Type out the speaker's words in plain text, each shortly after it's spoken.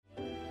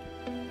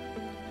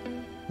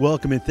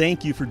Welcome and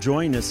thank you for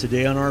joining us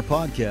today on our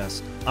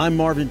podcast. I'm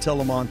Marvin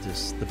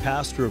Telemontis, the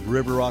pastor of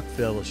River Rock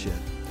Fellowship.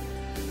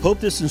 Hope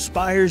this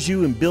inspires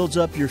you and builds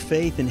up your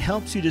faith and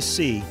helps you to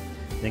see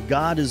that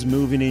God is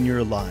moving in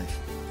your life.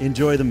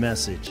 Enjoy the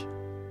message.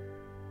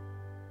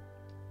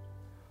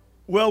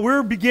 Well,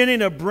 we're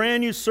beginning a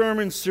brand new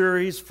sermon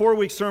series,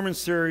 4-week sermon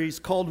series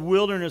called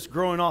Wilderness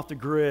Growing Off the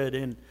Grid.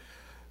 And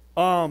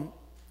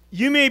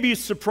you may be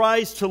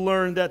surprised to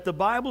learn that the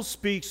Bible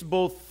speaks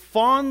both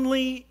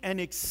fondly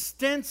and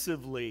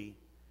extensively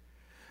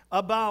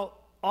about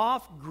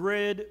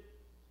off-grid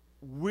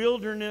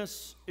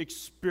wilderness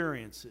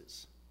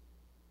experiences.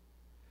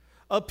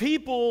 Of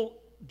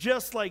people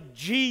just like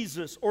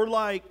Jesus or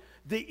like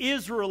the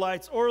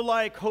Israelites or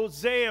like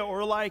Hosea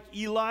or like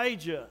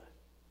Elijah.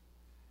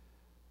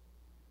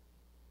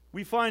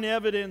 We find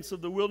evidence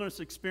of the wilderness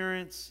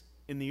experience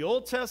in the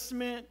Old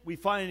Testament. We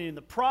find it in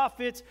the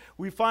prophets.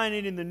 We find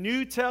it in the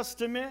New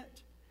Testament.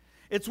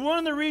 It's one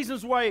of the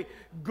reasons why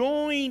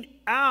going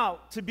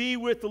out to be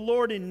with the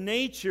Lord in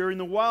nature, in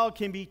the wild,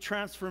 can be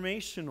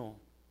transformational.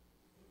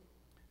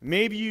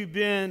 Maybe you've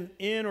been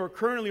in or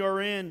currently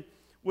are in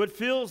what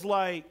feels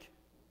like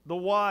the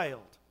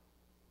wild,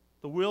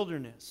 the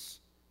wilderness,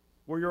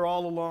 where you're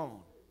all alone.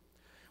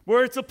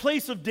 Where it's a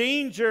place of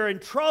danger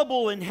and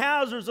trouble and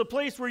hazards, a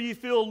place where you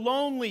feel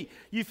lonely,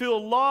 you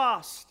feel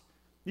lost,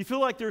 you feel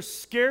like there's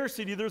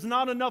scarcity, there's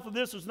not enough of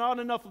this, there's not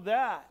enough of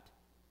that.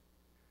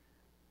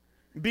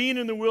 Being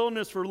in the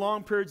wilderness for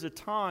long periods of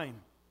time,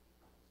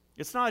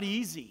 it's not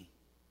easy.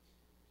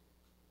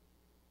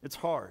 It's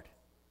hard.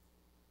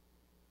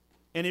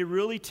 And it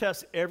really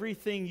tests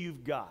everything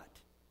you've got.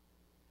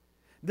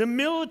 The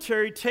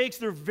military takes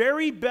their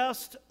very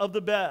best of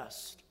the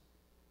best.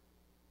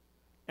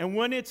 And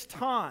when it's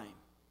time,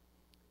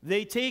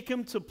 they take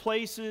them to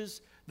places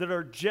that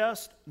are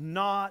just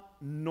not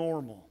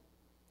normal.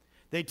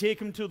 They take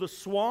them to the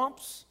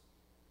swamps.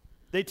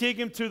 They take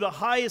them to the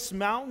highest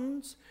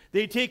mountains.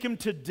 They take them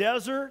to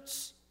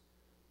deserts.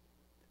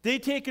 They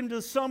take them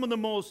to some of the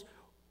most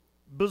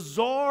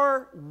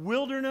bizarre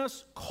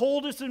wilderness,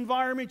 coldest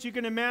environments you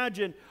can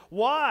imagine.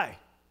 Why?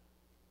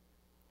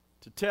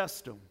 To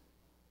test them.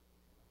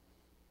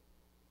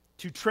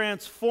 To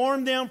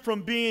transform them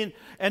from being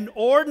an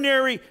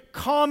ordinary,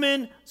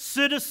 common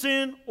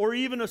citizen or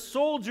even a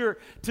soldier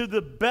to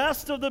the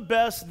best of the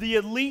best, the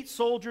elite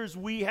soldiers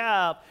we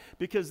have,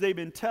 because they've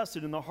been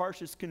tested in the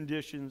harshest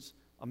conditions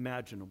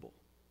imaginable.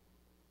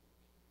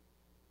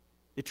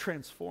 It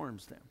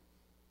transforms them.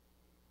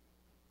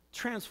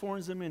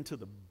 Transforms them into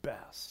the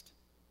best.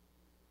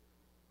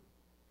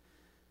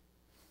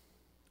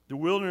 The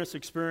wilderness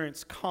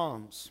experience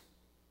comes,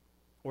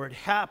 or it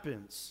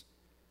happens,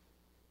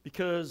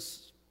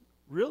 because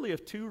really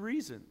of two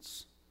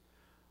reasons.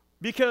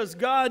 Because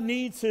God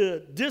needs to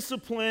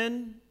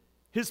discipline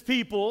His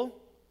people,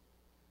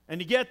 and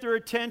to get their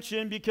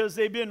attention because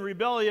they've been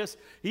rebellious,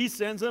 He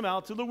sends them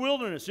out to the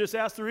wilderness. Just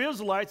ask the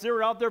Israelites, they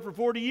were out there for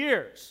 40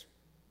 years.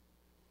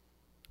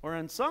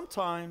 And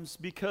sometimes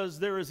because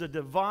there is a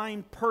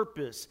divine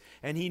purpose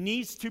and He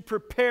needs to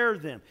prepare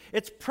them.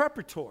 It's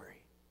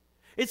preparatory.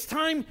 It's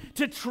time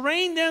to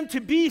train them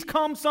to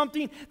become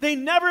something they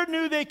never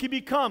knew they could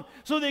become.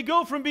 So they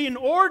go from being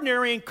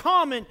ordinary and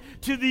common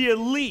to the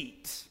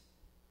elite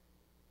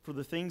for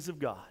the things of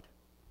God.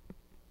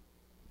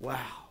 Wow.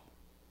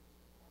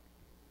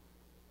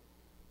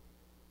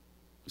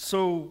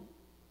 So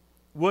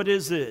what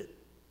is it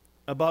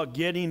about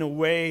getting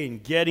away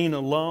and getting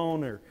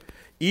alone or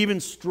even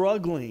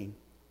struggling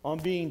on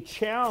being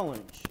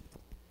challenged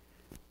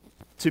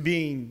to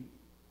being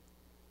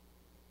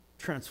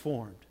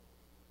transformed?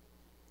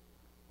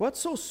 What's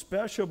so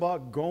special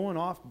about going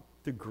off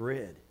the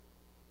grid?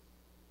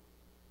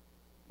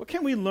 What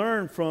can we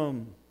learn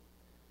from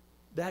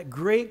that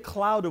great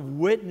cloud of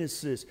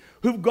witnesses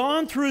who've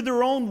gone through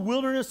their own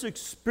wilderness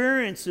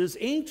experiences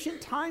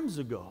ancient times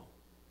ago?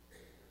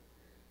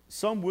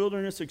 Some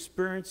wilderness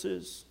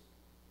experiences,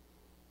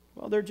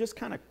 well, they're just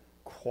kind of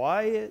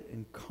quiet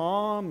and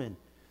calm and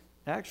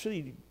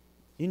actually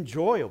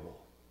enjoyable.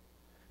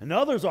 And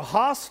others are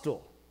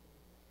hostile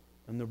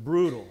and they're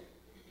brutal.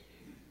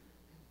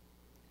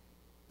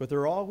 But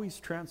they're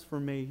always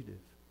transformative.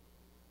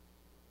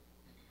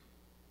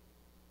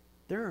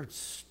 There are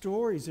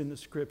stories in the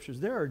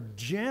Scriptures. There are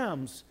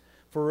gems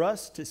for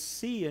us to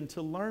see and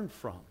to learn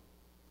from.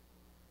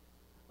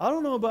 I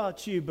don't know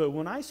about you, but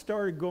when I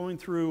started going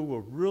through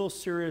a real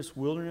serious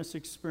wilderness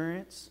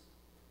experience,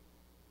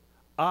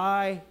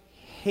 I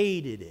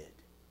hated it.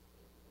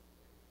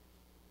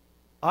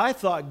 I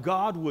thought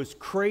God was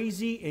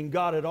crazy and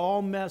got it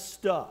all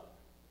messed up.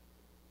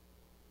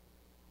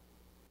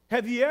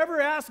 Have you ever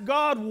asked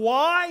God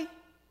why?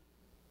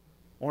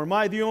 Or am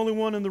I the only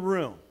one in the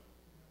room?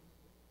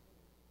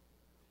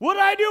 What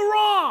did I do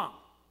wrong?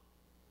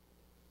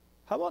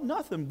 How about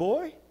nothing,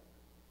 boy?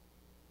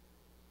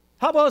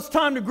 How about it's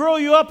time to grow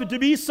you up and to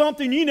be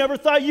something you never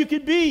thought you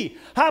could be?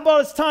 How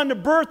about it's time to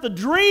birth a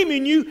dream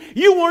in you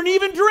weren't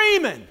even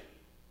dreaming?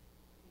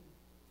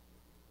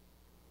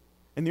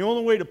 And the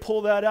only way to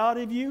pull that out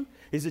of you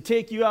is to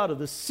take you out of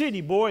the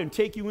city, boy, and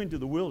take you into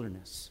the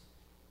wilderness,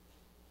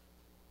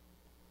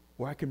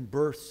 where I can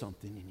birth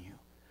something in you,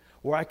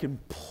 where I can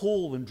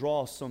pull and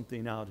draw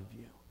something out of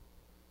you.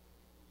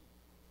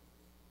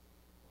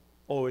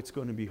 Oh, it's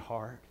going to be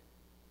hard.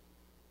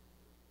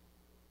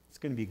 It's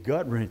going to be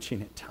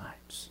gut-wrenching at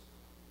times.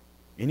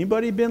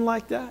 Anybody been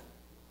like that?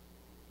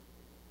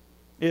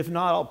 If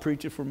not, I'll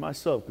preach it for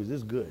myself because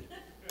it's good.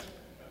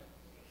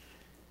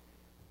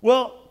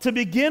 Well, to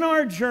begin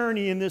our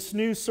journey in this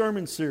new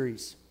sermon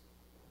series,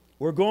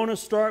 we're going to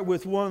start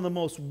with one of the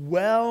most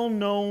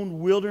well-known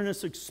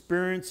wilderness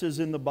experiences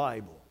in the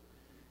Bible.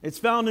 It's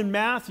found in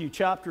Matthew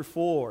chapter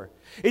 4.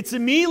 It's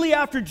immediately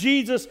after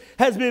Jesus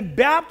has been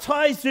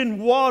baptized in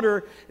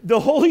water.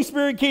 The Holy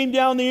Spirit came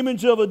down in the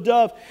image of a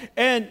dove,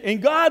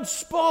 and God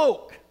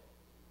spoke.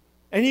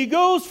 And he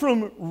goes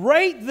from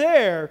right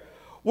there,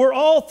 where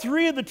all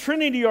three of the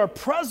Trinity are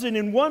present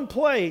in one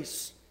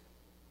place,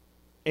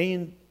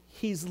 and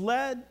he's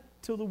led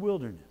to the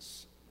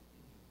wilderness.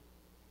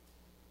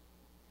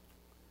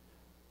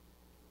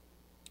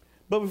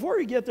 But before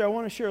we get there, I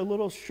want to share a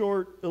little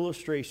short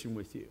illustration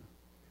with you.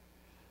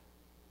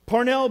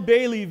 Parnell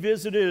Bailey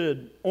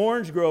visited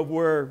Orange Grove,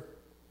 where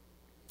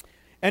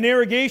an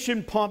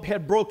irrigation pump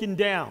had broken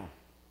down.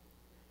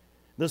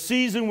 The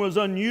season was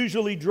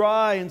unusually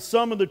dry, and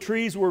some of the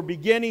trees were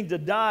beginning to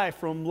die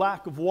from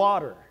lack of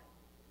water.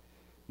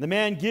 The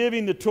man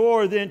giving the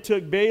tour then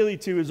took Bailey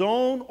to his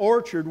own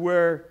orchard,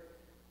 where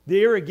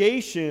the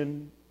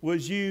irrigation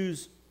was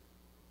used,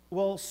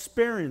 well,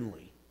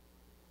 sparingly.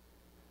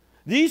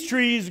 These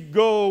trees can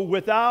go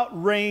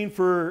without rain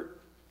for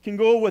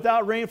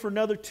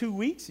another 2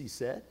 weeks, he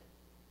said.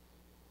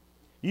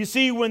 You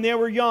see, when they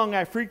were young,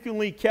 I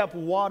frequently kept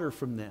water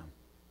from them,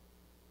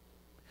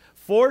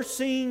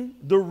 forcing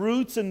the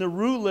roots and the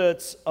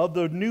rootlets of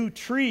the new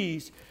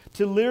trees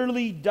to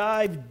literally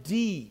dive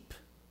deep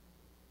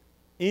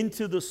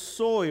into the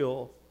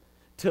soil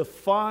to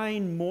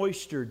find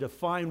moisture, to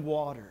find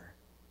water.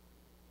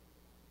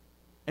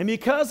 And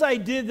because I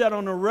did that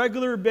on a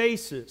regular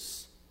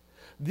basis,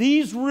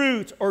 these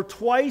roots are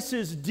twice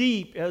as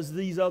deep as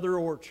these other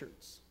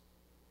orchards.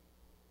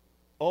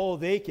 Oh,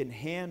 they can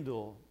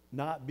handle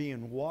not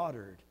being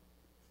watered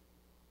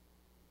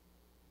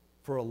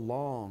for a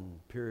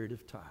long period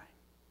of time.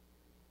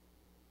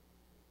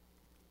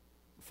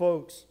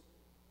 Folks,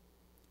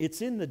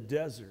 it's in the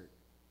desert,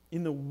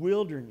 in the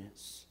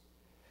wilderness,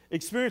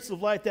 experience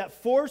of life that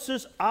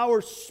forces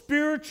our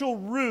spiritual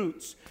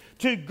roots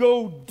to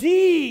go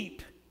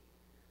deep.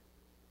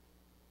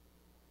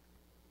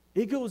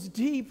 It goes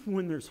deep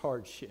when there's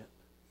hardship.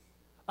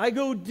 I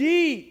go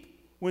deep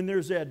when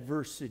there's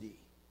adversity.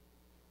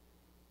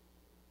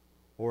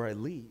 Or I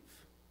leave.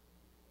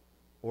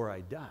 Or I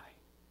die.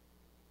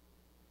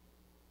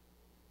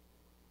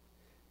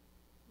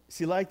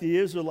 See, like the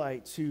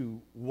Israelites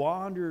who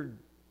wandered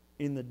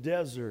in the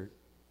desert,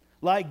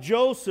 like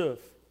Joseph,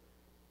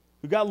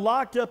 who got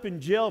locked up in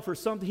jail for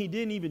something he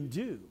didn't even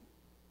do,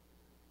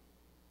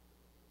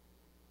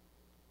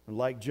 and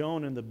like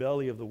Jonah in the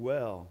belly of the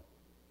whale,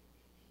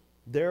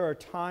 there are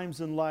times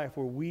in life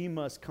where we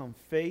must come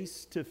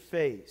face to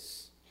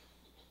face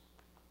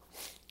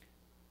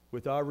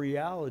with our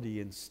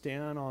reality and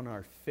stand on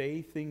our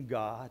faith in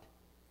God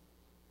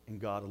and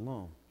God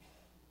alone.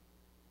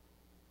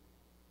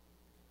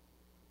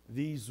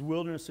 These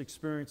wilderness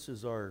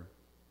experiences are,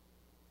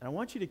 and I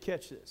want you to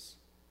catch this,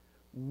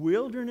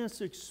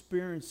 wilderness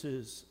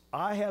experiences,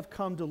 I have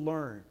come to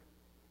learn,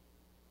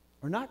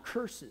 are not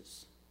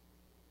curses.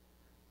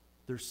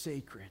 They're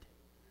sacred.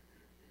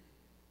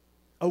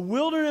 A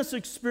wilderness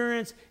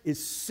experience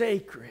is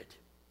sacred.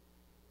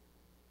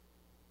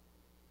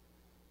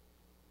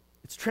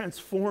 It's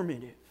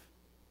transformative.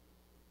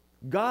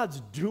 God's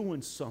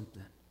doing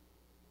something.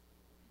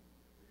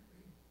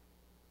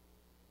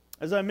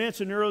 As I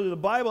mentioned earlier, the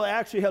Bible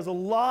actually has a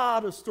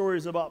lot of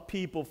stories about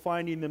people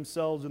finding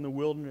themselves in the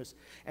wilderness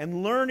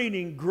and learning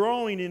and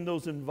growing in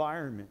those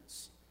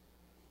environments.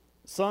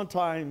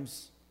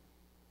 Sometimes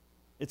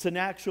it's an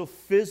actual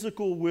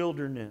physical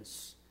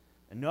wilderness,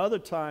 and other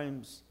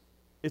times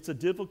it's a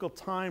difficult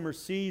time or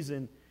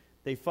season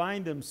they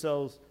find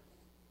themselves.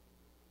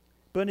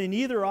 But in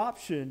either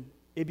option,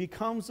 it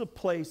becomes a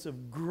place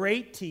of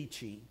great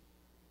teaching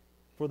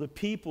for the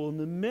people in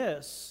the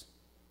midst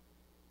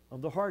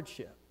of the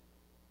hardship.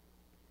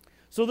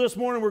 So this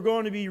morning we're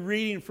going to be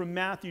reading from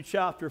Matthew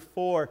chapter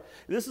 4.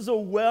 This is a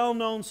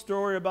well-known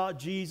story about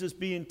Jesus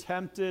being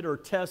tempted or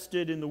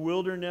tested in the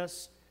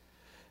wilderness.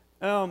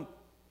 And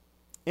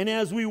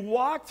as we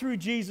walk through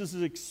Jesus'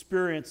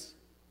 experience,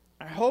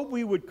 I hope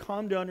we would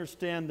come to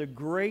understand the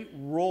great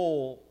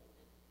role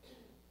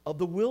of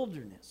the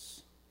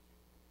wilderness.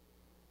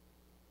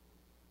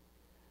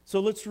 So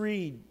let's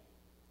read,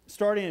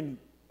 starting in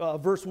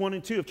verse 1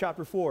 and 2 of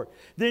chapter 4.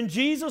 Then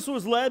Jesus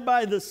was led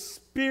by the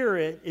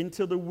Spirit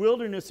into the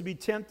wilderness to be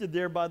tempted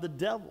there by the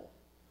devil.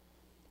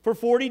 For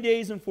 40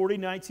 days and 40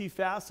 nights he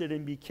fasted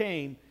and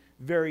became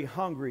very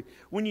hungry.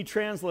 When you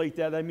translate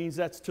that, that means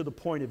that's to the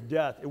point of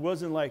death. It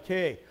wasn't like,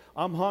 hey,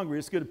 I'm hungry.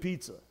 Let's get a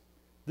pizza.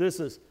 This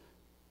is,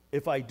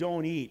 if I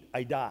don't eat,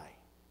 I die.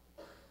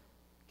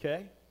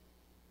 Okay?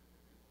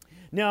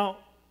 Now,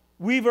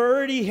 we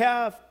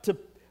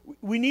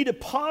need to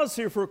pause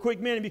here for a quick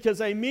minute because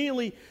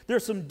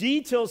there's some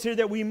details here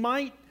that we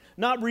might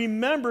not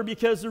remember,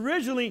 because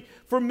originally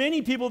for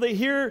many people they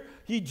hear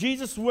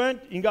Jesus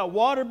went and got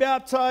water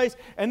baptized,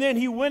 and then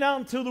he went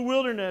out into the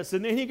wilderness,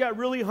 and then he got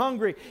really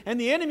hungry,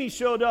 and the enemy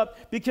showed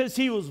up because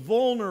he was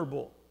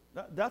vulnerable.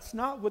 That's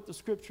not what the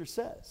scripture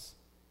says.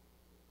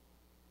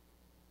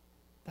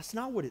 That's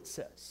not what it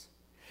says.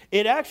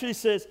 It actually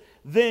says,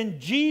 then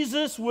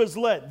Jesus was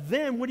led.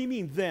 Then, what do you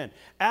mean then?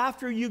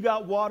 After you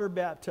got water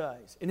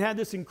baptized and had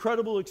this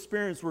incredible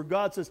experience where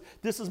God says,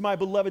 this is my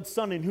beloved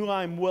Son in whom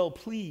I am well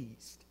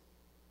pleased.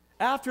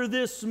 After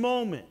this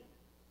moment,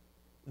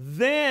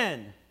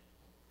 then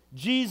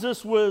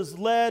Jesus was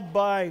led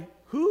by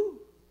who?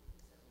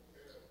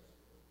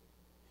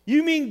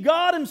 You mean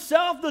God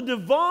himself, the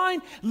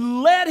divine,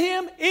 led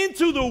him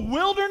into the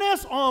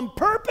wilderness on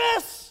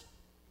purpose?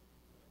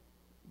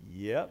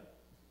 Yep.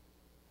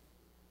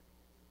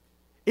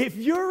 If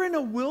you're in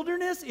a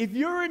wilderness, if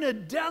you're in a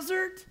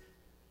desert,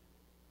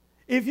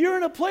 if you're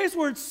in a place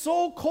where it's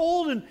so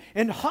cold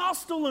and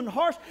hostile and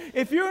harsh,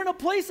 if you're in a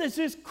place that's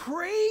just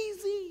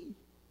crazy,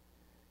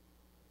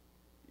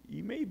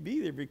 you may be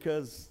there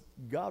because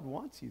God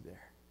wants you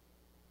there.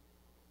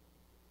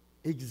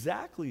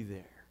 Exactly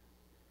there.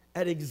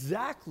 At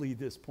exactly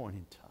this point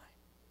in time.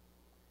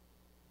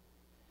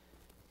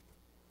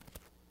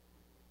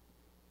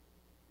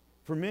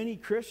 For many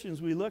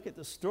Christians, we look at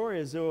the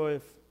story as though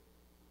if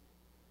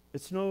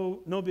it's no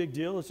big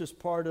deal. It's just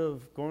part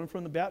of going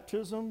from the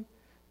baptism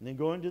and then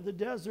going to the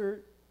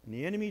desert, and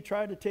the enemy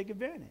tried to take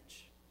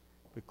advantage.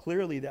 But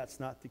clearly that's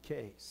not the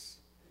case.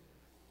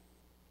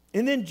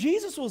 And then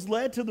Jesus was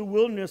led to the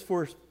wilderness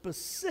for a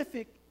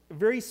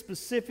very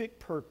specific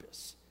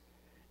purpose.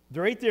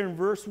 Right there in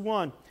verse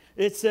 1,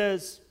 it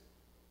says,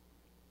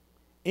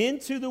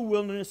 into the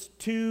wilderness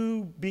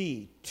to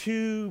be.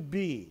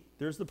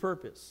 There's the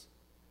purpose.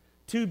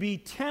 To be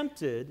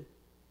tempted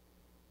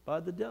by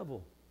the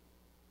devil.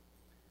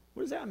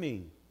 What does that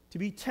mean? To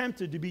be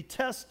tempted, to be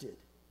tested.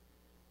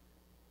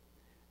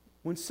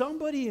 When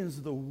somebody is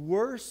in the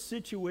worst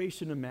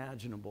situation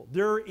imaginable,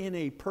 they're in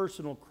a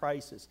personal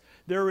crisis,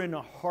 they're in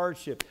a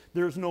hardship,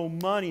 there's no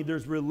money,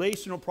 there's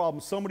relational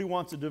problems, somebody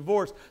wants a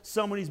divorce,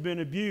 somebody's been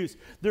abused,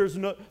 there's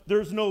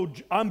no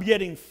I'm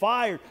getting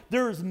fired,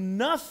 there's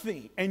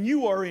nothing, and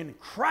you are in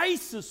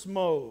crisis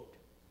mode.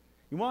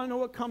 You want to know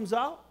what comes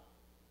out?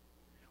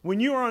 When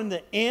you are on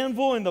the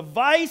anvil and the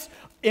vice,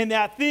 and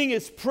that thing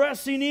is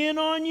pressing in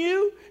on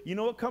you, you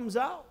know what comes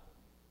out?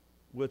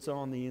 What's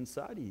on the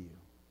inside of you.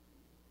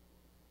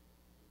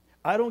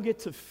 I don't get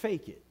to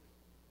fake it.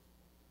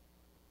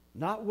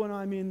 Not when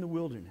I'm in the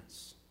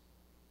wilderness.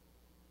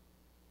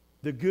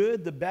 The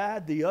good, the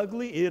bad, the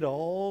ugly, it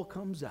all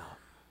comes out.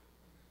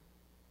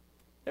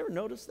 Ever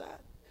notice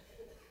that?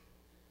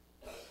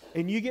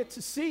 And you get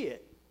to see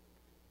it.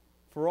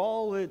 For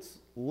all its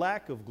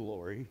lack of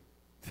glory,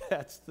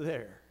 that's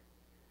there.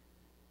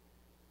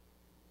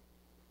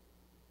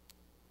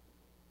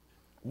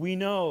 We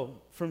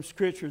know from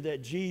Scripture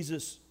that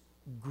Jesus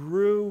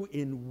grew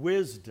in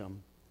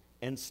wisdom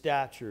and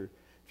stature.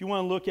 If you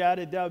want to look at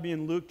it, that would be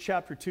in Luke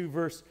chapter 2,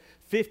 verse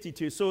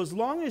 52. So as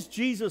long as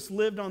Jesus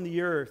lived on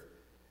the earth,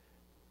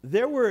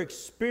 there were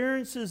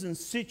experiences and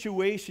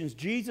situations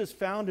Jesus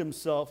found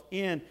himself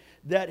in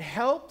that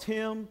helped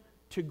him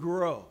to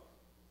grow.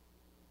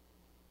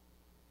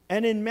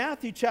 And in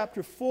Matthew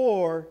chapter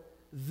 4,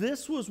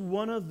 this was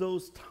one of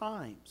those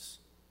times.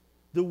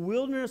 The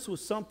wilderness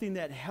was something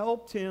that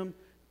helped him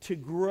to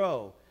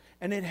grow.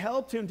 And it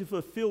helped him to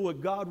fulfill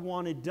what God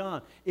wanted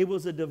done. It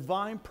was a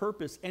divine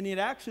purpose. And it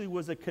actually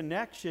was a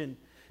connection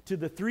to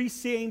the three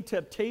same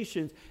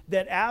temptations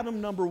that Adam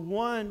number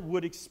 1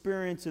 would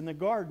experience in the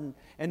garden.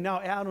 And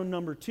now Adam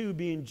number 2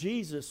 being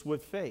Jesus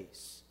would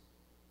face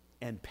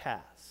and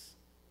pass.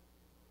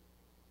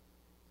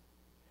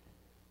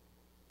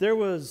 There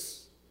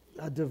was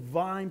a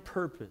divine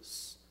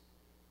purpose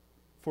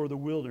for the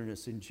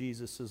wilderness in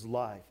Jesus'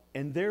 life.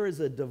 And there is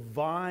a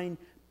divine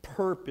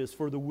purpose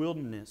for the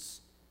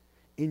wilderness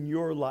in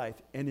your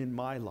life and in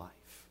my life.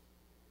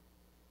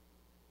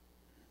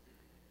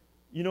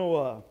 You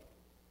know,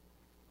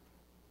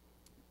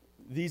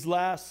 these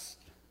last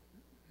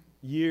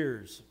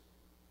years,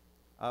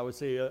 I would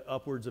say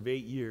upwards of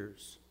 8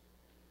 years,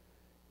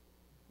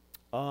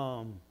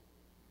 have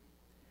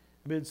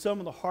been some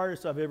of the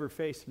hardest I've ever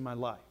faced in my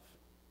life.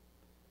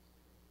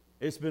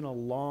 It's been a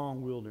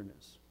long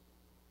wilderness.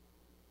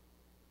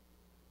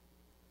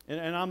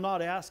 And I'm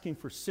not asking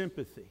for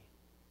sympathy.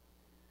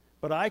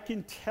 But I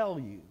can tell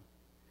you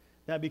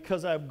that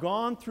because I've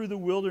gone through the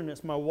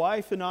wilderness, my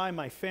wife and I,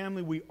 my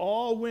family, we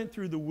all went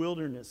through the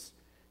wilderness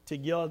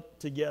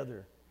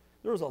together.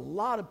 There was a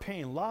lot of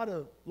pain, a lot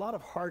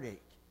of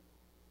heartache.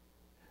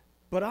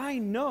 But I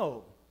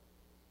know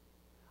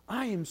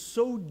I am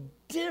so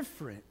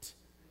different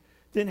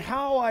than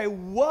how I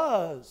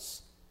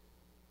was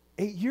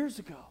 8 years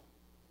ago.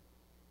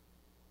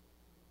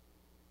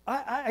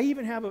 I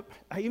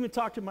even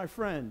talked to my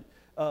friend,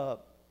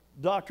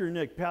 Dr.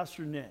 Nick,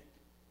 Pastor Nick.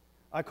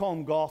 I call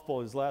him Golf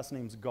Ball. His last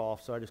name's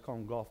Golf, so I just call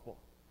him Golf Ball.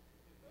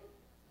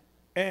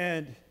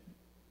 And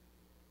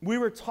we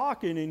were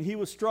talking, and he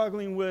was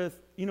struggling with,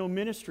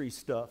 ministry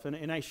stuff.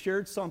 And I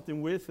shared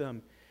something with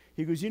him.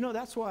 He goes,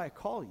 that's why I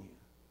call you.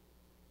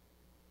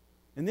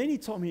 And then he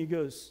told me, he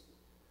goes,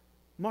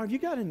 Marv, you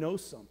got to know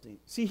something.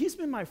 See, he's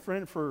been my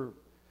friend for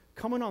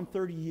coming on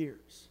 30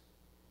 years.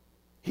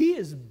 He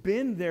has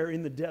been there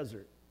in the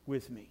desert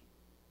with me.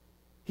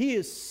 He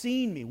has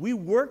seen me. We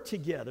worked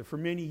together for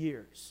many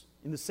years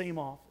in the same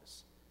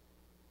office.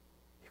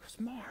 He goes,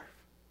 Marv,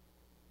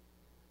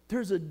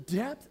 there's a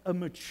depth of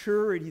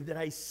maturity that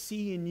I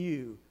see in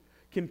you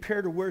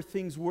compared to where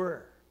things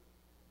were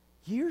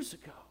years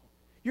ago.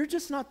 You're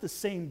just not the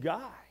same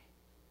guy.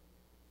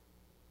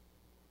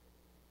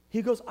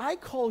 He goes, I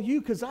call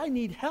you because I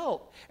need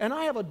help. And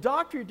I have a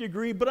doctorate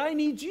degree, but I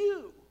need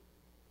you.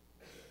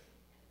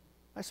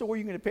 I said, well, are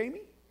you going to pay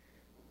me?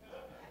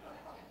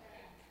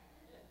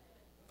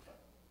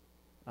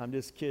 I'm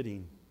just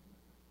kidding.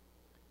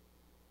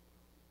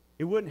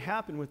 It wouldn't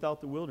happen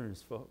without the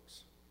wilderness,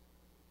 folks.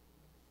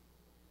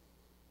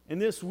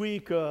 And this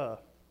week, I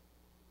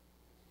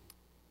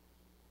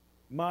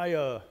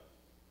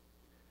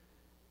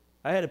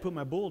had to put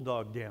my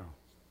bulldog down.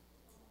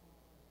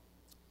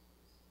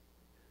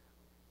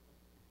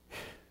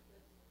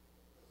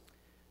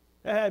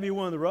 That had to be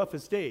one of the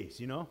roughest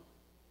days,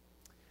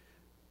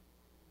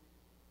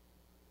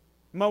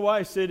 My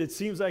wife said it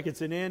seems like it's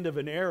an end of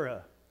an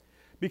era.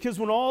 Because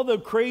when all the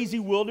crazy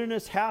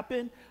wilderness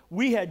happened,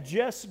 we had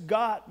just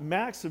got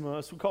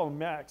Maximus, we call him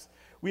Max,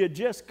 we had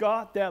just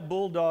got that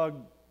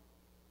bulldog,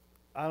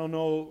 I don't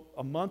know,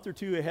 a month or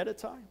two ahead of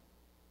time.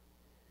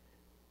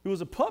 It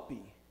was a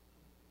puppy.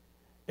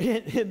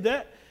 And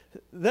that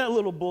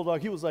little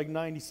bulldog, he was like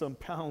 90-some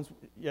pounds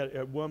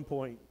at one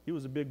point. He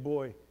was a big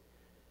boy.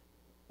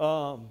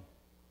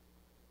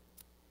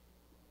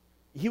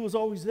 He was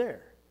always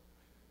there.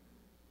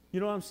 You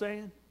know what I'm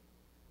saying?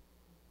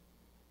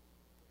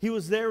 He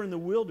was there in the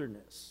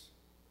wilderness.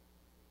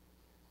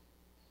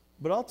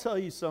 But I'll tell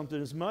you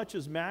something, as much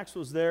as Max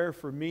was there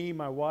for me,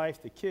 my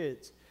wife, the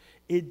kids,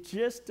 it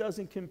just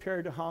doesn't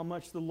compare to how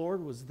much the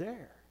Lord was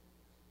there.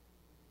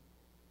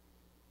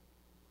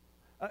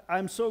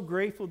 I'm so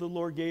grateful the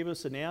Lord gave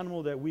us an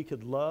animal that we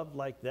could love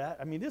like that.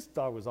 I mean, this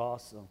dog was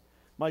awesome.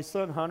 My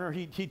son Hunter,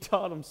 he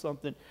taught him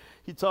something.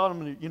 He taught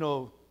him,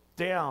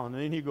 down,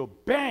 and then he'd go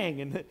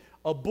bang, and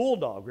a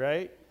bulldog,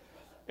 right?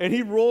 And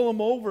he'd roll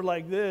him over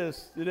like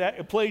this,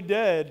 and play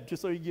dead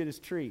just so he'd get his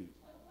treat.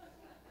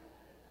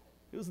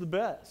 It was the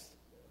best.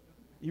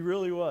 He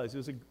really was. It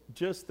was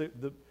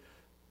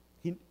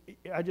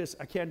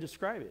I can't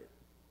describe it.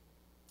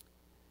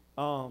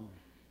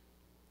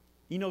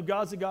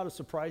 God's a God of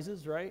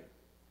surprises, right?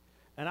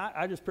 And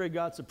I just pray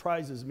God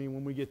surprises me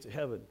when we get to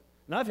heaven.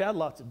 And I've had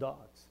lots of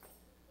dogs,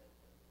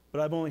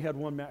 but I've only had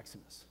one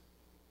Maximus.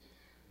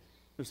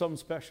 There's something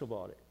special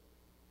about it.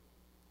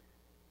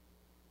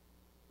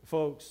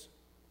 Folks,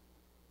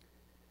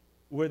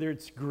 whether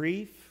it's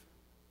grief,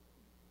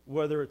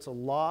 whether it's a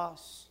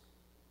loss,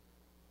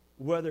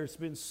 whether it's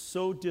been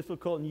so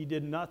difficult and you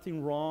did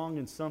nothing wrong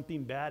and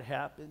something bad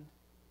happened,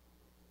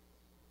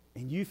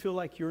 and you feel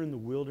like you're in the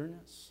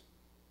wilderness,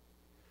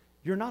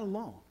 you're not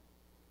alone.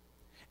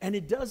 And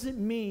it doesn't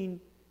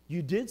mean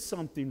you did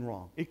something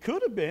wrong. It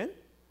could have been.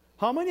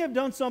 How many have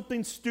done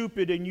something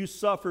stupid and you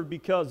suffered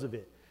because of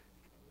it?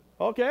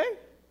 Okay?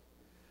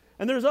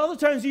 And there's other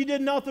times you did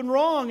nothing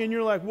wrong and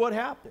you're like, what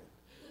happened?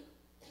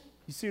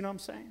 You see what I'm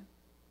saying?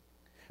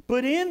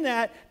 But in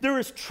that, there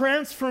is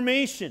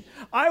transformation.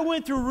 I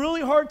went through a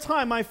really hard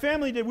time. My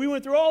family did. We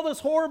went through all this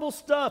horrible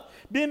stuff,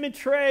 been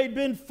betrayed,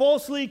 been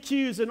falsely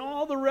accused, and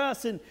all the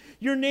rest. And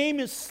your name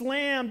is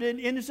slammed, and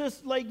it's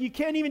just like you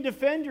can't even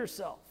defend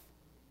yourself.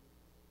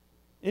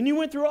 And you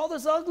went through all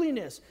this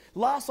ugliness,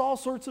 lost all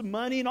sorts of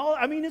money, and all.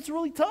 I mean, it's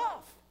really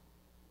tough.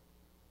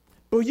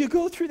 But you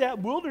go through that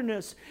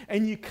wilderness,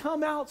 and you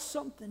come out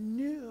something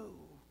new.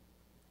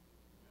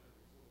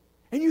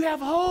 And you have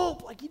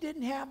hope like you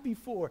didn't have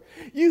before.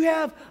 You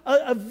have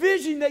a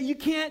vision that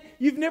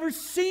you've never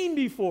seen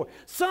before.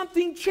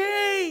 Something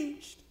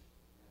changed.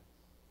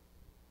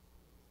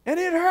 And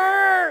it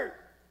hurt.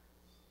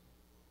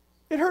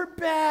 It hurt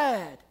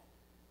bad.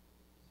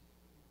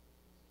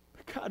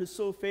 But God is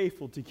so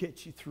faithful to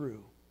get you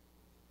through.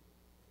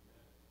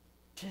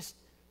 Just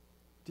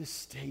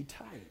stay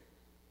tight.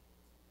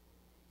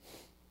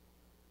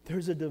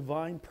 There's a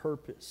divine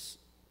purpose.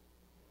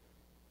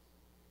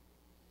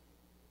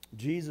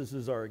 Jesus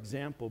is our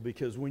example,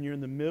 because when you're in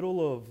the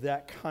middle of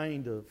that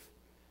kind of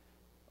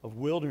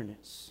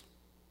wilderness,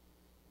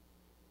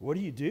 what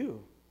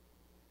do?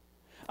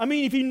 I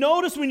mean, if you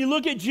notice when you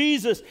look at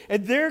Jesus,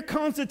 and there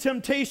comes the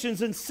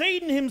temptations, and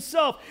Satan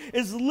himself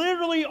is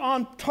literally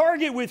on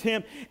target with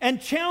him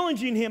and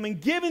challenging him and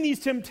giving these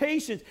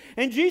temptations.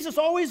 And Jesus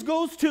always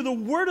goes to the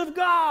Word of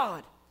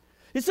God.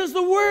 It says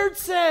the Word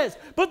says,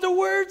 but the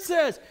Word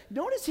says.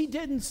 Notice he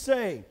didn't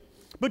say,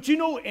 but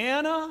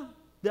Anna,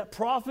 that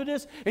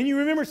prophetess. And you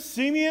remember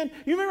Simeon?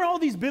 You remember all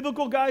these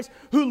biblical guys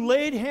who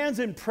laid hands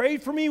and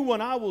prayed for me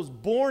when I was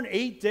born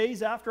 8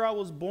 days after I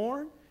was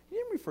born? He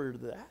didn't refer to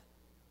that.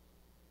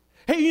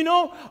 Hey, you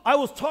know, I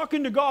was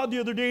talking to God the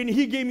other day and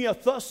He gave me a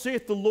thus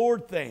saith the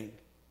Lord thing.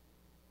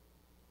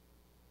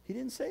 He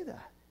didn't say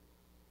that.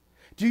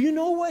 Do you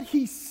know what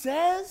He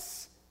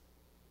says?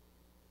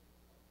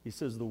 He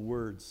says the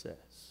Word says.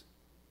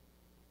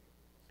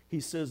 He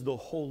says the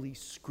Holy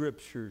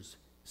Scriptures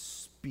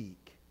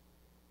speak.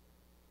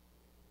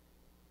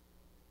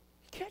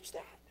 Catch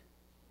that.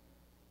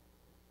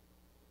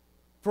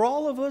 For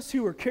all of us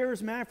who are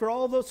charismatic, for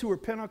all of us who are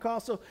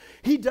Pentecostal,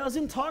 He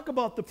doesn't talk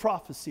about the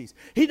prophecies.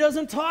 He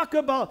doesn't talk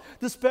about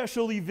the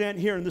special event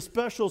here and the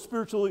special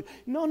spiritual.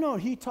 No,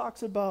 He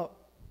talks about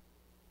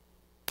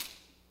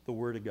the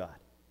Word of God.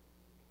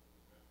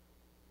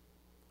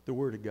 The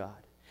Word of God.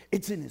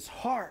 It's in His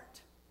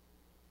heart.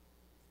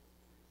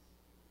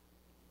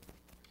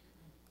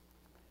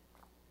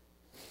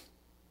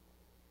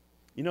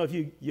 You know, if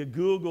you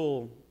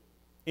Google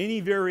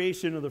any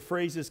variation of the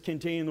phrases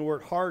containing the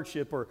word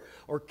hardship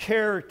or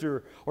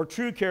character or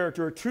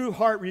true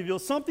heart reveal,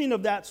 something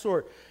of that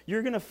sort,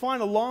 you're going to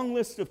find a long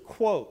list of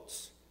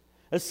quotes.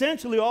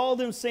 Essentially, all of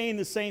them saying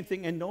the same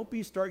thing. And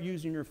don't start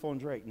using your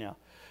phones right now.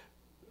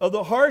 Of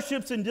the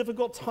hardships and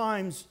difficult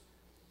times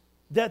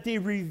that they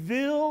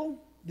reveal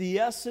the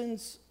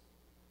essence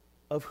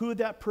of who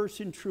that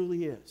person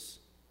truly is.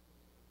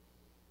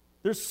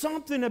 There's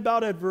something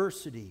about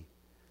adversity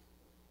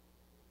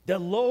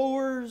that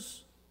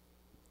lowers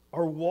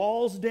our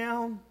walls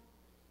down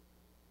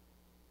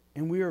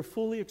and we are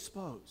fully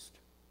exposed.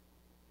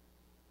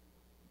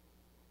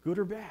 Good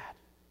or bad.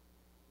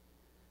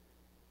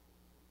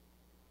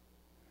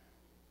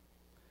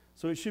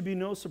 So it should be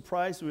no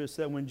surprise to us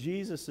that when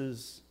Jesus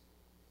is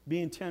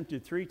being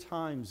tempted 3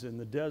 times in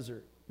the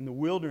desert, in the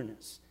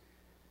wilderness,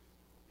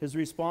 His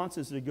response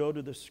is to go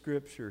to the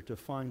Scripture to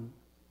find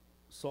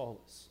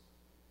solace,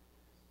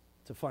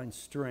 to find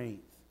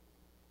strength,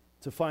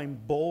 to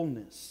find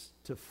boldness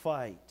to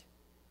fight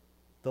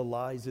the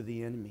lies of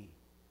the enemy.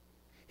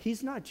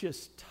 He's not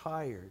just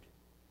tired.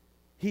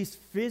 He's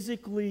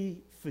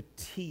physically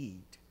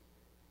fatigued.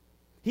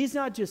 He's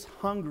not just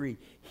hungry.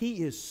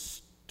 He is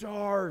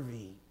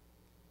starving.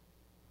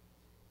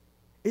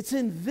 It's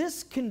in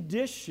this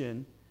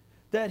condition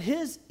that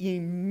his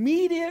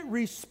immediate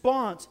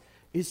response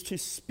is to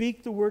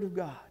speak the Word of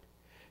God,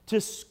 to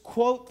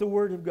quote the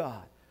Word of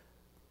God,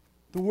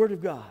 the Word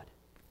of God,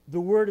 the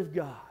Word of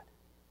God.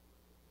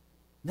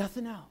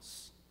 Nothing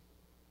else.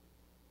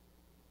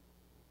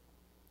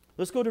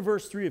 Let's go to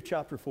verse 3 of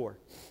chapter 4.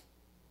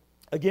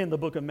 Again, the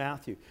book of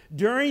Matthew.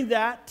 During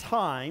that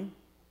time,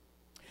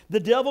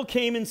 the devil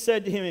came and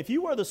said to him, "If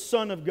you are the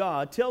Son of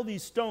God, tell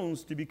these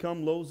stones to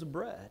become loaves of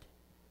bread."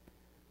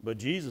 But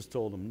Jesus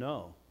told him,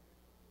 "No.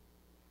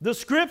 The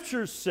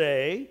Scriptures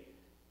say,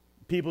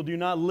 people do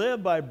not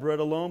live by bread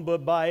alone,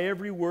 but by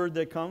every word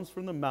that comes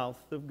from the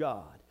mouth of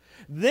God."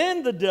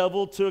 Then the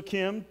devil took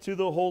him to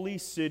the holy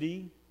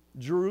city,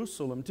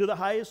 Jerusalem, to the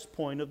highest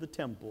point of the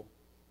temple,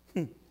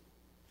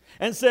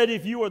 and said,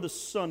 "If you are the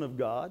Son of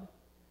God."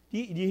 Do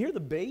you hear the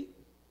bait?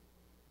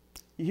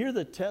 You hear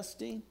the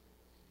testing?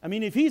 I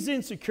mean, if he's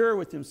insecure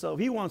with himself,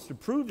 he wants to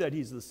prove that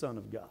he's the Son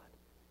of God.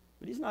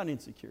 But he's not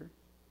insecure.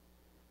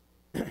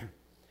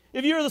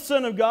 If you're the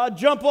Son of God,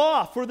 jump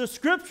off. For the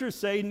Scriptures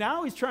say,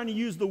 now he's trying to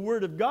use the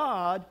Word of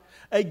God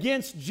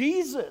against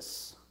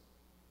Jesus.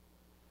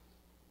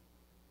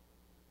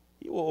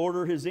 He will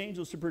order his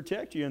angels to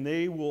protect you, and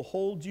they will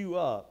hold you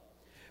up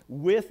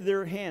with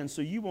their hands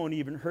so you won't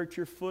even hurt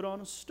your foot on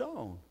a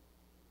stone.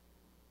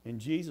 And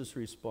Jesus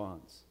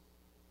responds,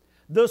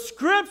 "The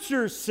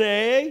Scriptures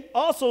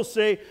also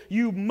say,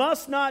 you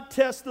must not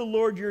test the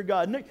Lord your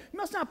God." No, you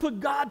must not put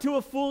God to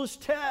a foolish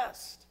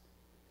test.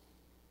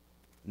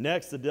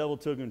 Next, the devil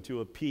took him to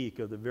a peak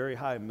of the very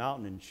high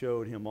mountain and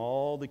showed him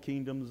all the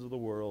kingdoms of the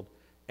world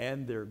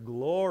and their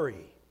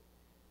glory.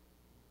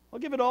 "I'll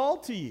give it all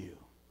to you."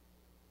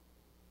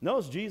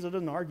 Notice Jesus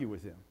doesn't argue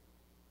with him.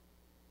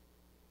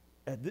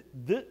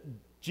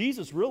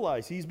 Jesus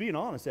realized he's being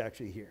honest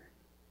actually here.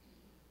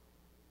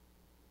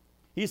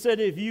 He said,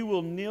 "If you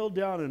will kneel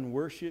down and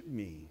worship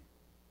me,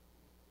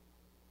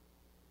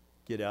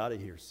 get out of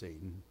here,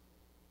 Satan,"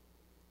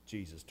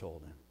 Jesus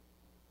told him.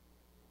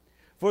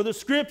 "For the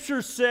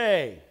Scriptures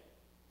say,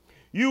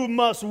 you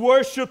must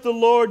worship the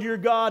Lord your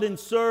God and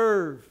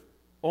serve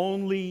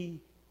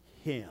only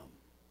Him."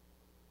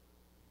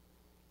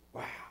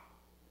 Wow.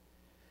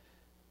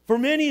 For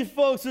many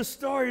folks, this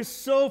story is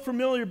so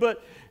familiar,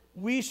 but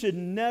we should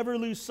never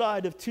lose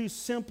sight of 2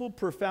 simple,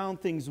 profound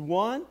things.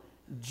 One,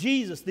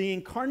 Jesus, the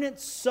incarnate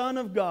Son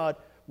of God,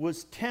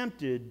 was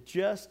tempted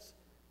just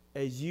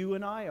as you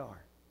and I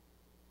are.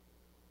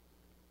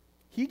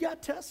 He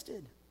got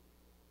tested.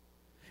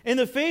 In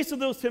the face of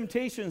those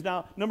temptations,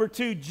 now, number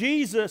 2,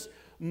 Jesus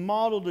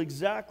modeled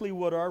exactly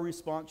what our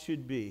response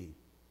should be.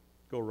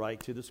 Go right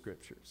to the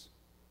Scriptures.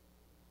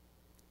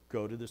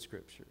 Go to the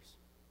Scriptures.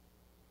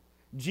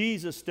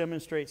 Jesus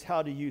demonstrates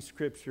how to use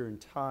Scripture in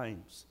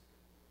times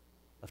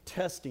of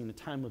testing, a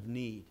time of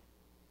need.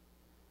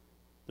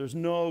 There's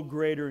no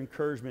greater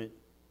encouragement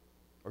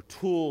or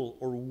tool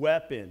or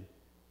weapon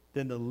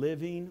than the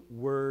living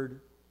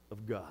Word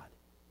of God.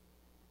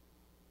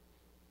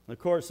 And of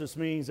course, this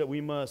means that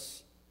we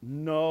must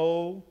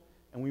know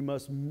and we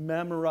must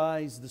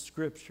memorize the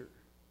Scripture.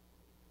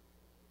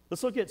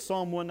 Let's look at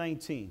Psalm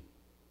 119,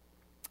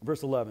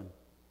 verse 11.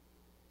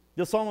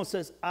 The psalmist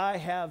says, I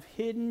have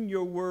hidden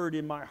your word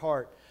in my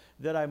heart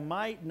that I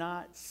might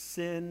not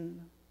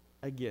sin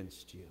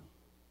against you.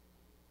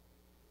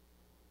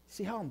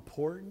 See how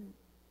important?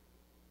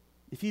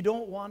 If you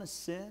don't want to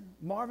sin,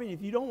 Marvin,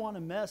 if you don't want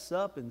to mess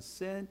up and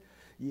sin,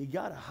 you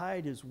got to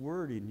hide His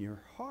word in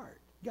your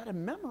heart. You got to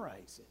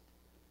memorize it.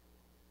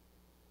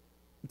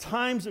 In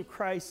times of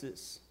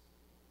crisis,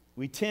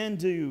 we tend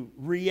to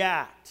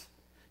react.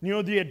 You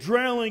know, the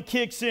adrenaline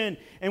kicks in,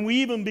 and we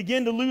even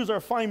begin to lose our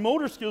fine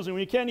motor skills, and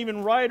we can't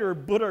even write or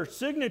put our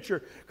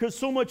signature because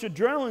so much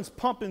adrenaline's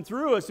pumping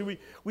through us, and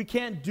we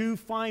can't do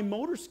fine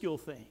motor skill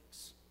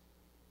things.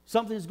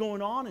 Something's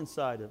going on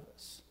inside of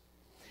us.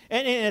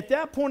 And at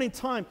that point in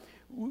time,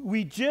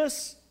 we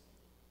just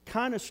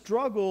kind of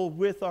struggle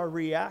with our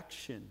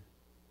reaction.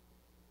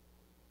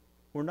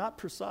 We're not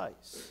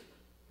precise.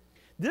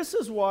 This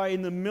is why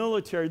in the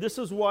military, this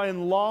is why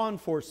in law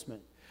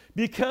enforcement,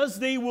 because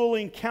they will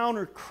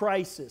encounter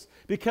crisis,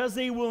 because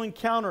they will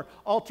encounter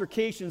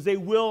altercations, they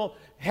will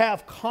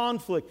have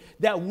conflict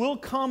that will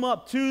come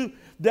up to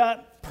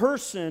that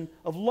person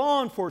of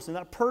law enforcement,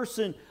 that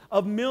person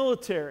of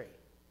military.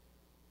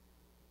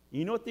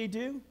 You know what they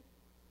do?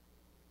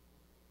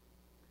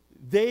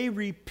 They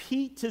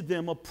repeat to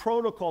them a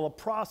protocol, a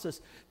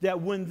process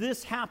that when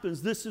this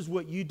happens, this is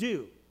what you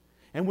do.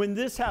 And when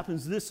this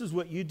happens, this is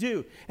what you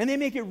do. And they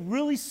make it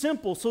really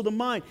simple so the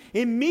mind,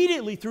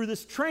 immediately through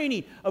this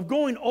training of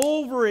going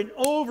over and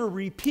over,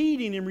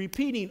 repeating and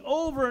repeating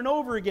over and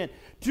over again,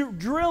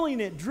 drilling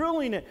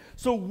it.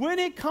 So when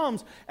it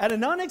comes at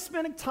an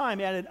unexpected time,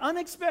 at an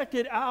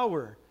unexpected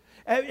hour,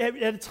 at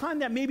a time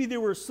that maybe they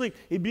were asleep,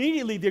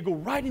 immediately they go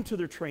right into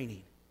their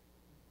training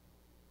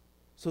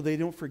so they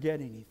don't forget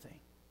anything.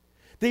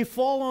 They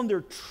fall on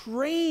their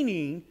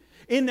training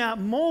in that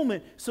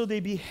moment, so they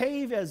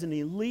behave as an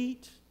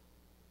elite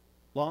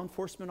law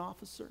enforcement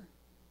officer,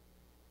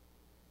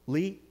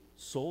 elite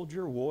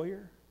soldier,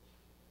 warrior.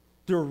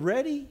 They're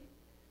ready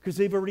because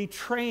they've already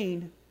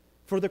trained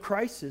for the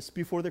crisis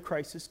before the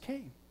crisis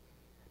came.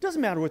 It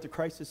doesn't matter what the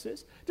crisis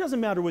is. It doesn't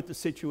matter what the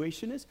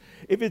situation is.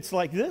 If it's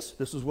like this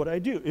is what I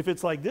do. If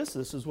it's like this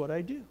is what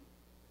I do.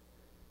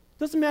 It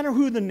doesn't matter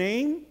who the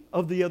name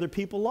of the other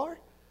people are.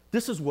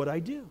 This is what I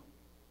do.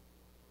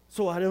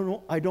 So I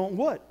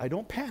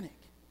don't panic.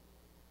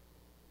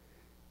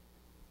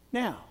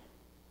 Now,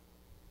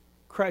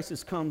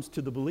 crisis comes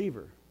to the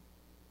believer,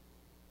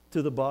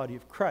 to the body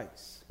of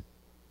Christ.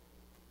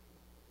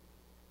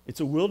 It's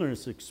a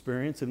wilderness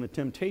experience and the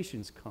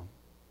temptations come.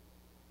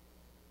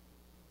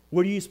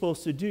 What are you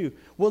supposed to do?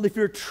 Well, if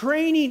you're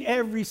training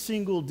every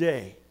single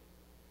day,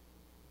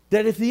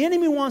 that if the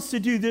enemy wants to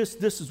do this,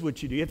 this is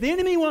what you do. If the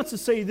enemy wants to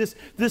say this,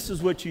 this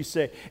is what you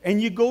say.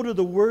 And you go to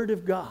the Word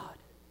of God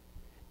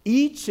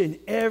each and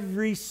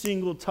every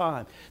single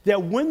time.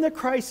 That when the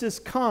crisis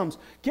comes,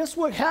 guess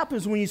what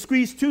happens when you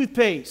squeeze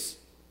toothpaste?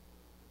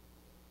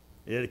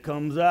 It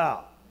comes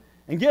out.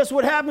 And guess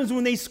what happens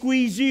when they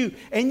squeeze you?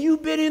 And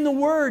you've been in the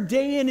Word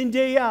day in and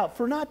day out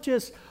for not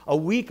just a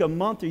week, a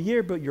month, a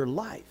year, but your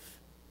life.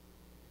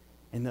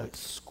 And the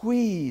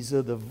squeeze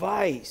of the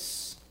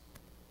vice.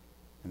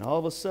 And all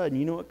of a sudden,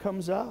 you know what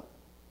comes out?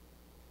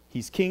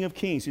 He's King of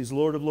kings. He's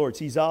Lord of lords.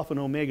 He's Alpha and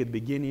Omega, the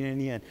beginning and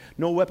the end.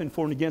 No weapon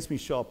formed against me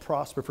shall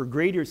prosper, for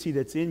greater is He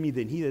that's in me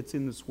than he that's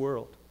in this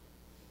world.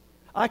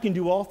 I can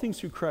do all things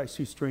through Christ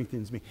who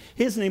strengthens me.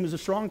 His name is a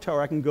strong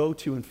tower I can go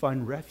to and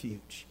find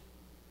refuge.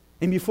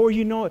 And before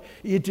you know it,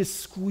 it just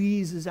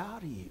squeezes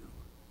out of you.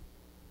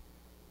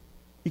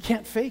 You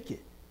can't fake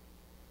it.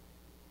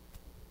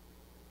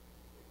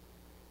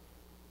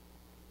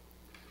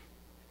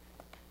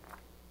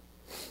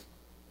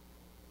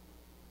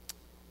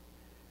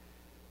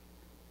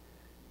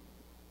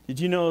 Did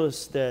you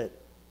notice that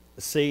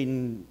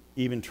Satan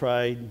even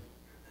tried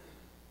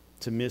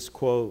to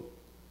misquote,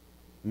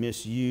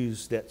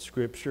 misuse that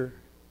scripture?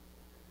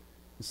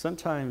 And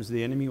sometimes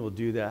the enemy will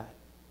do that.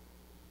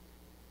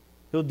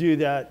 He'll do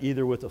that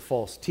either with a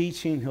false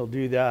teaching, he'll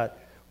do that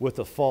with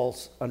a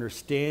false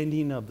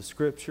understanding of the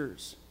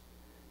scriptures.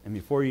 And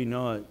before you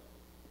know it,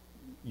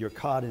 you're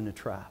caught in a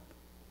trap.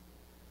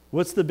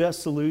 What's the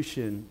best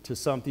solution to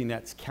something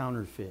that's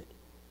counterfeit?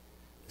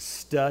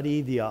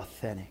 Study the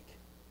authentic.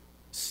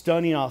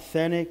 Study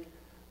authentic,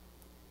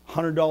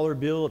 $100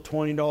 bill, a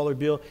 $20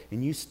 bill,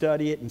 and you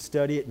study it and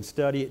study it and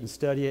study it and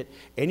study it.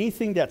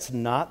 Anything that's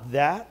not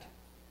that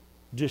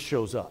just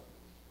shows up.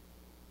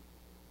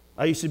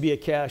 I used to be a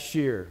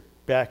cashier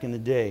back in the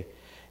day,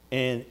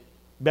 and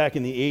back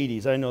in the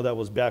 80s. I know that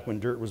was back when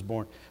dirt was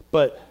born.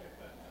 But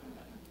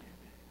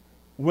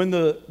when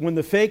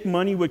the fake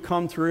money would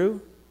come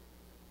through,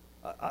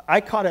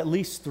 I caught at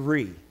least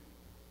 3.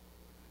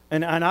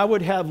 And I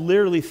would have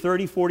literally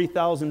 $30,000,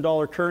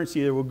 $40,000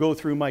 currency that would go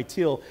through my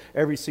till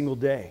every single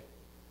day.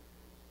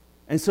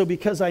 And so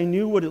because I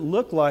knew what it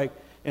looked like,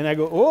 and I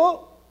go,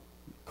 oh,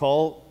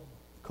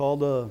 call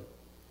the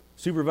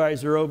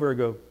supervisor over and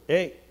go,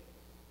 hey,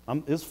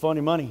 this is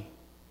funny money.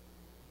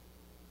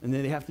 And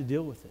then they have to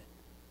deal with it.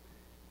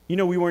 You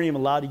know, we weren't even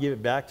allowed to give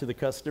it back to the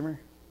customer.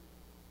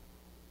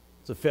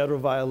 It's a federal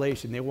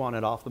violation. They want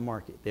it off the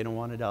market. They don't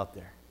want it out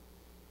there.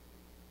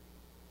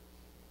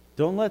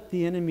 Don't let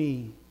the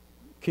enemy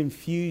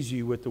confuse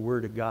you with the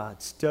Word of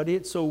God. Study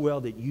it so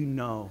well that you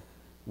know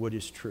what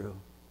is true.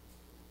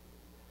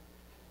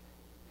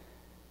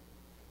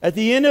 At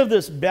the end of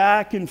this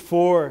back and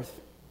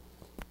forth,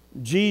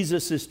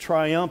 Jesus is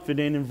triumphant,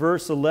 and in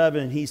verse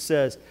 11 he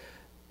says,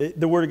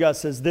 the Word of God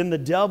says, then the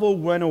devil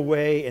went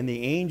away and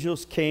the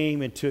angels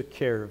came and took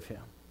care of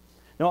him.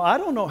 Now, I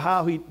don't know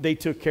how they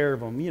took care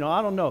of him. You know,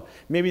 I don't know.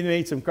 Maybe they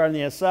made some carne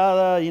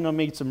asada,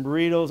 made some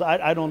burritos.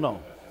 I don't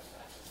know.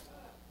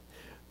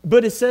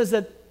 But it says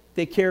that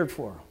they cared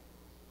for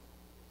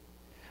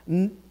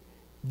him.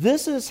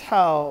 This is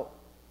how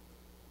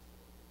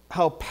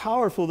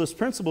powerful this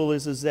principle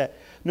is that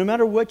no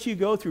matter what you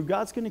go through,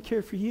 God's going to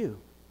care for you.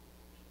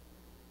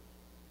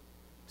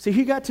 See,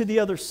 he got to the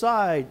other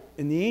side,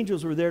 and the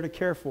angels were there to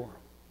care for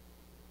him.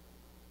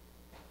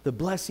 The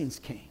blessings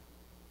came.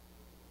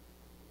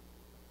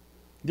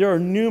 There are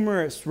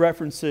numerous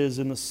references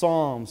in the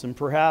Psalms, and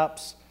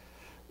perhaps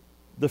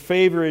the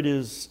favorite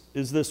is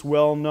this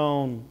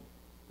well-known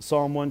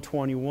Psalm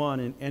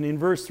 121. And in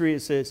verse 3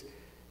 it says,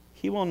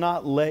 he will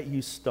not let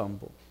you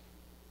stumble.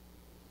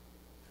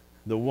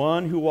 The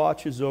one who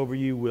watches over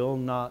you will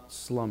not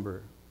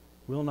slumber,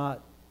 will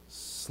not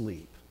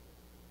sleep.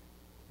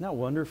 Isn't that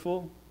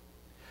wonderful?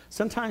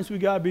 Sometimes we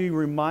got to be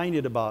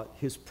reminded about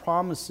his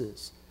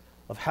promises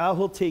of how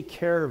he'll take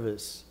care of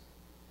us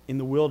in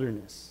the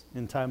wilderness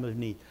in time of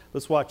need.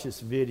 Let's watch this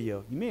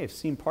video. You may have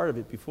seen part of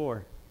it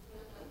before.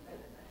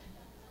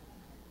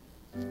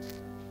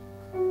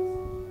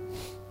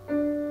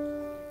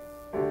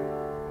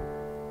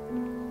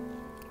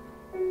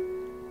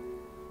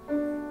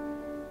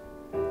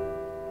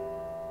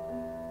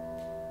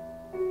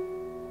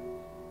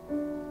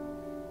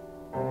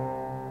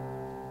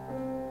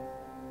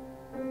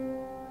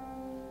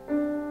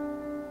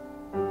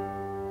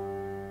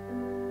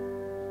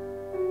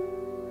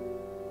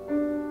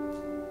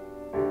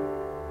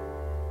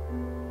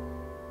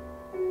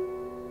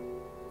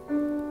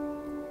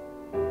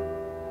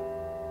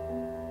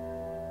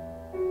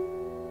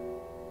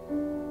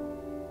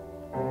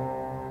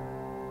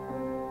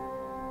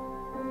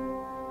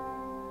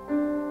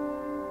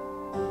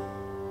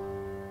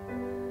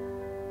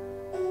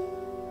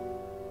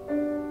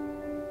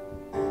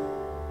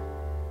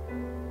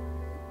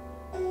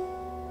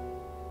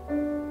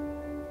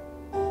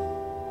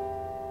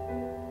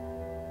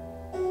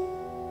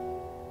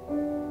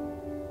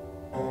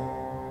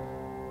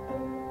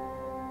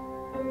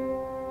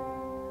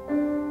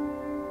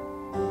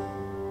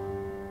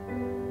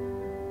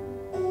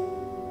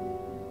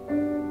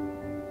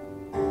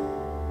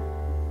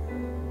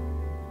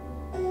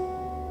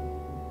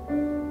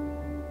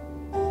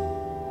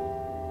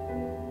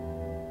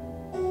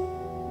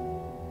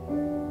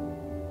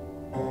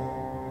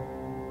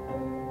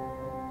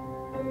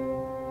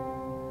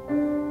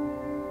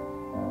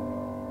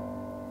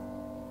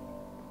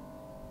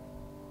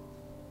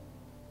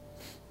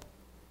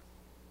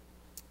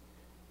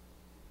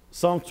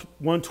 Psalm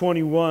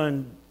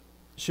 121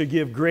 should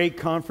give great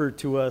comfort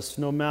to us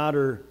no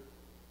matter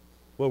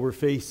what we're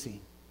facing,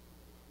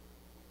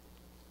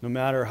 no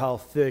matter how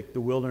thick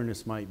the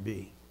wilderness might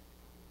be.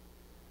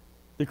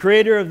 The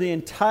creator of the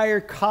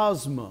entire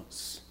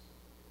cosmos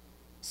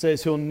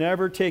says he'll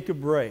never take a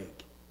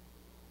break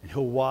and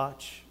he'll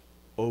watch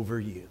over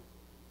you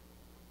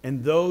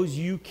and those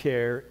you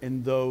care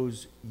and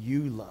those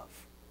you love.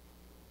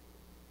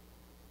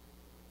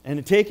 And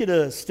to take it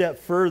a step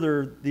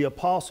further, the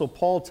Apostle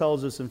Paul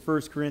tells us in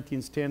 1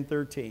 Corinthians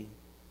 10:13,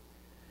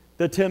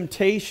 the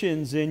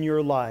temptations in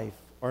your life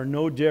are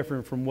no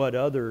different from what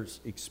others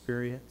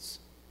experience.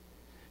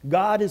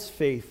 God is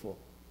faithful.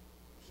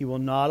 He will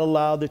not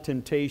allow the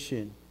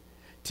temptation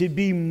to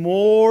be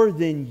more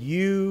than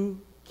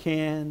you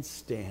can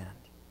stand.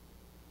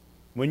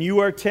 When you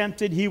are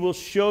tempted, He will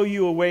show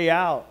you a way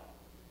out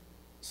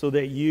so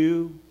that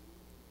you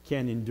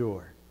can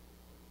endure.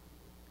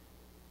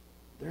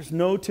 There's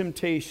no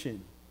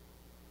temptation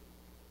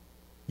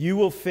you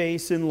will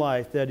face in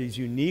life that is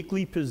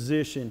uniquely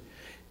positioned,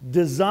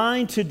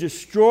 designed to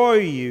destroy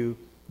you,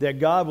 that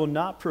God will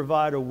not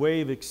provide a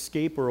way of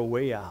escape or a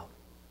way out.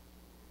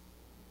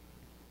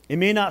 It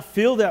may not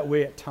feel that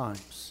way at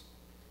times.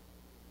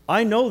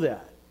 I know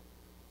that.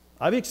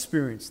 I've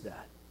experienced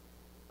that.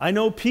 I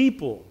know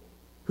people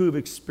who have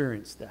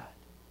experienced that.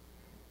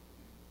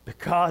 But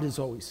God is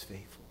always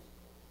faithful.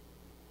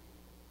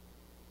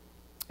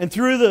 And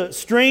through the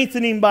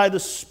strengthening by the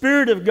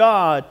Spirit of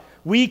God,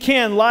 we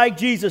can, like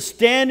Jesus,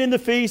 stand in the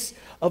face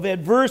of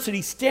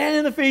adversity, stand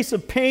in the face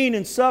of pain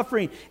and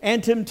suffering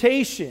and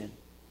temptation,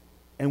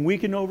 and we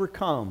can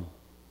overcome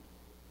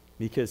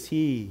because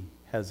He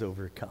has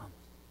overcome.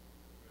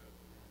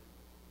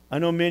 I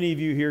know many of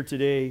you here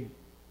today,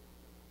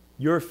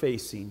 you're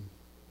facing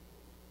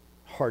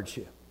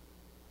hardship.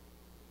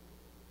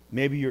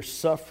 Maybe you're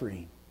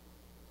suffering.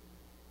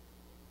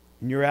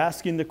 And you're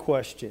asking the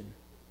question,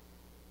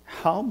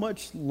 how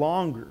much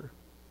longer?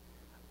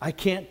 I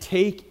can't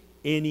take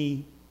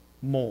any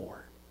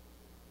more.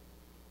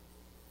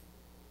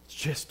 It's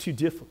just too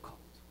difficult.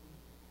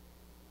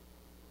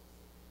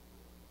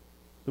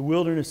 The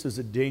wilderness is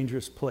a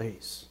dangerous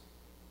place.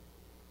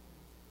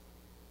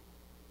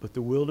 But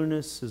the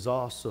wilderness is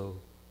also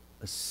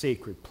a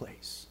sacred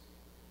place.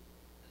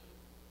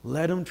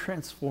 Let Him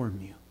transform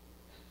you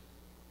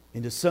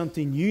into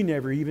something you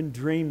never even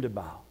dreamed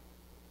about.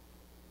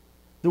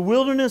 The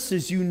wilderness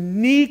is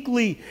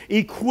uniquely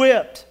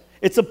equipped.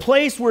 It's a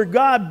place where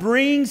God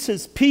brings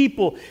His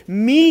people,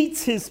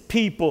 meets His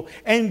people,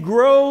 and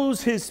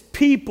grows His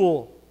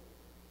people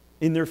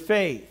in their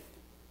faith.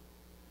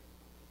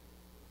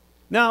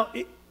 Now,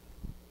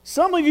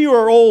 some of you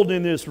are old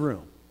in this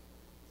room.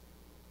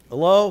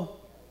 Hello?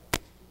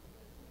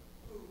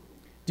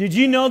 Did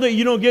you know that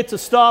you don't get to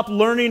stop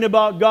learning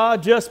about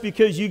God just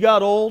because you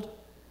got old?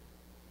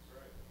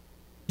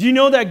 Do you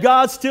know that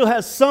God still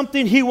has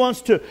something He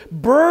wants to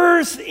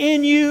burst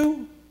in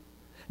you,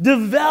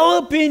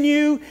 develop in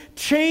you,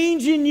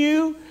 change in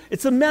you?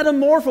 It's a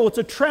metamorpho, it's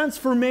a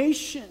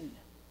transformation.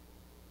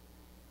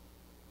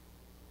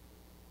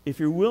 If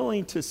you're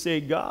willing to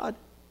say, God,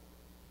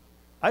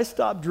 I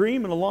stopped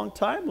dreaming a long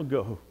time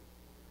ago.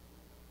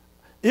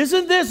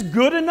 Isn't this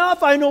good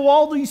enough? I know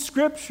all these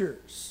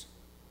scriptures.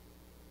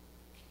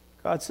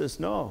 God says,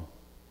 no,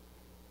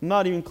 I'm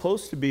not even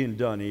close to being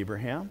done,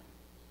 Abraham,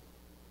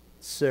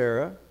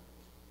 Sarah.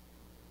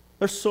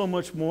 There's so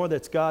much more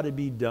that's got to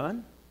be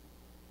done.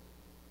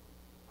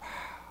 Wow.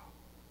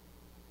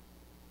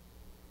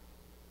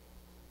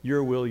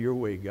 Your will, your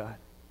way, God.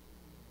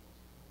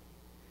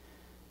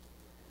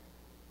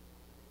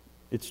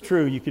 It's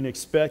true, you can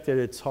expect that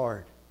it's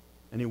hard,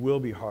 and it will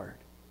be hard.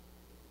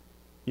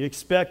 You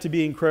expect to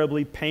be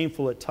incredibly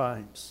painful at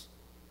times,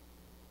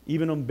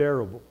 even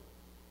unbearable.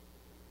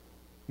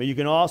 But you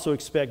can also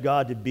expect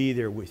God to be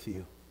there with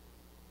you.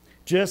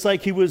 Just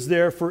like He was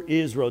there for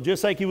Israel,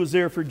 just like He was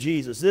there for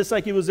Jesus, just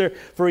like He was there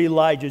for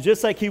Elijah,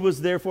 just like He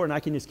was there for, and I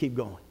can just keep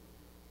going.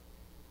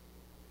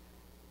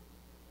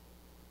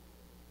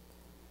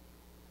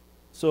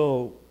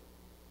 So,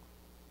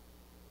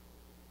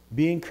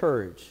 be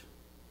encouraged.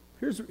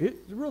 It's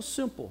real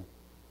simple.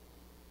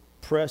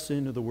 Press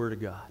into the Word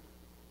of God.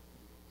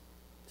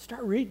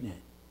 Start reading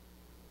it.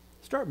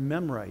 Start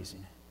memorizing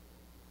it.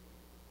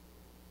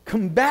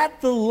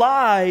 Combat the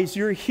lies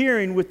you're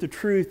hearing with the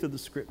truth of the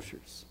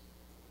Scriptures.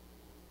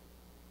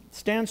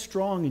 Stand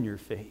strong in your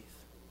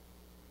faith.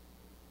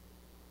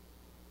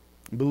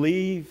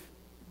 Believe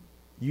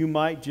you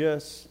might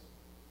just,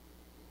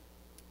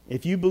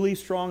 if you believe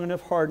strong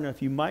enough, hard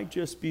enough, you might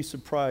just be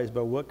surprised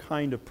by what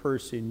kind of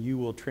person you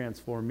will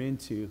transform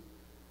into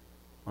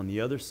on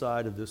the other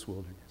side of this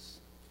wilderness.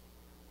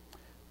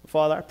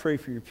 Father, I pray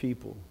for your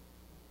people.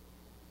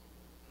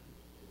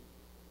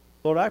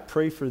 Lord, I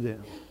pray for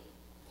them.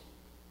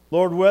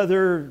 Lord,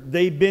 whether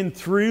they've been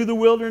through the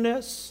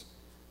wilderness,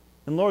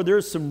 and Lord,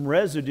 there's some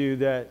residue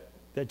that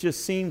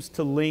just seems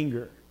to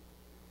linger.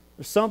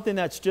 There's something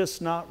that's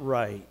just not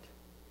right.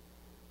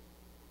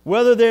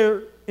 Whether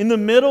they're in the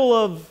middle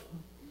of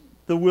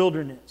the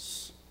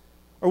wilderness,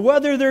 or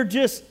whether they're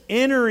just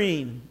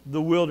entering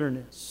the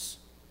wilderness,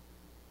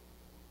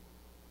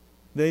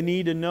 they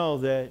need to know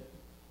that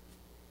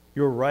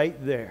you're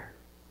right there.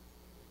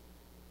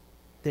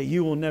 That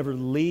you will never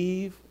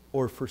leave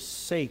or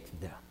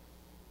forsake them.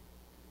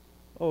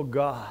 Oh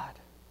God,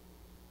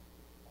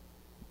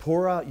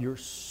 pour out your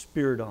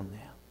Spirit on them.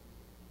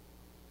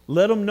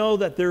 Let them know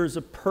that there is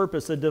a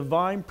purpose, a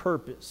divine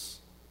purpose.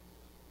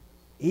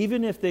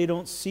 Even if they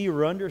don't see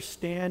or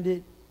understand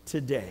it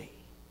today,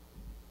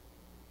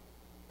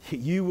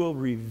 you will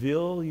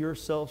reveal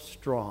yourself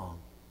strong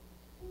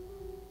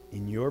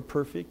in your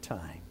perfect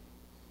time,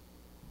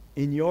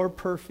 in your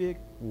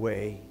perfect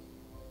way,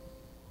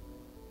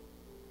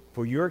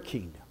 for your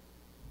kingdom.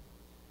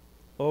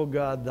 Oh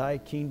God, thy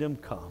kingdom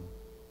come,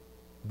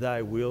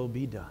 thy will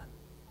be done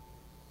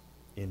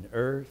in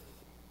earth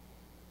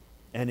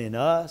and in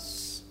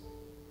us,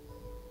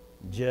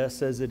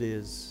 just as it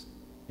is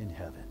in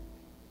heaven.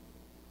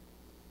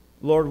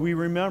 Lord, we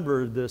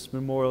remember this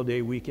Memorial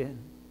Day weekend,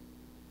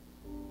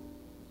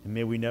 and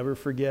may we never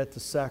forget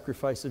the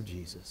sacrifice of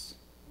Jesus,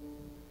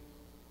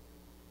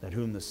 that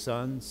whom the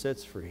Son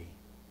sets free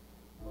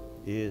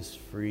is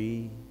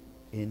free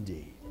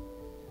indeed.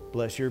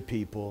 Bless your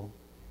people.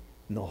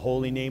 In the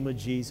holy name of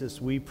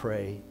Jesus we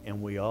pray,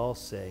 and we all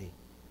say,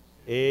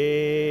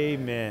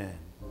 amen.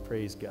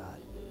 Praise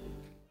God.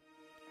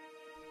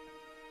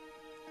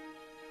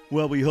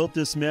 Well, we hope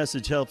this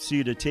message helps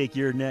you to take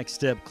your next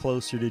step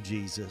closer to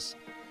Jesus.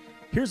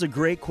 Here's a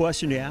great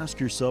question to ask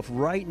yourself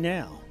right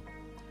now.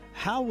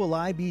 How will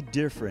I be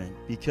different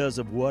because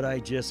of what I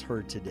just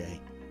heard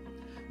today?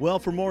 Well,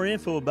 for more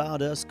info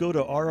about us, go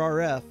to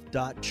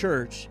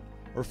rrf.church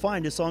or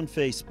find us on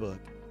Facebook.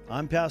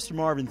 I'm Pastor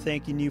Marvin,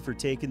 thanking you for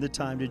taking the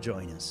time to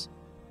join us.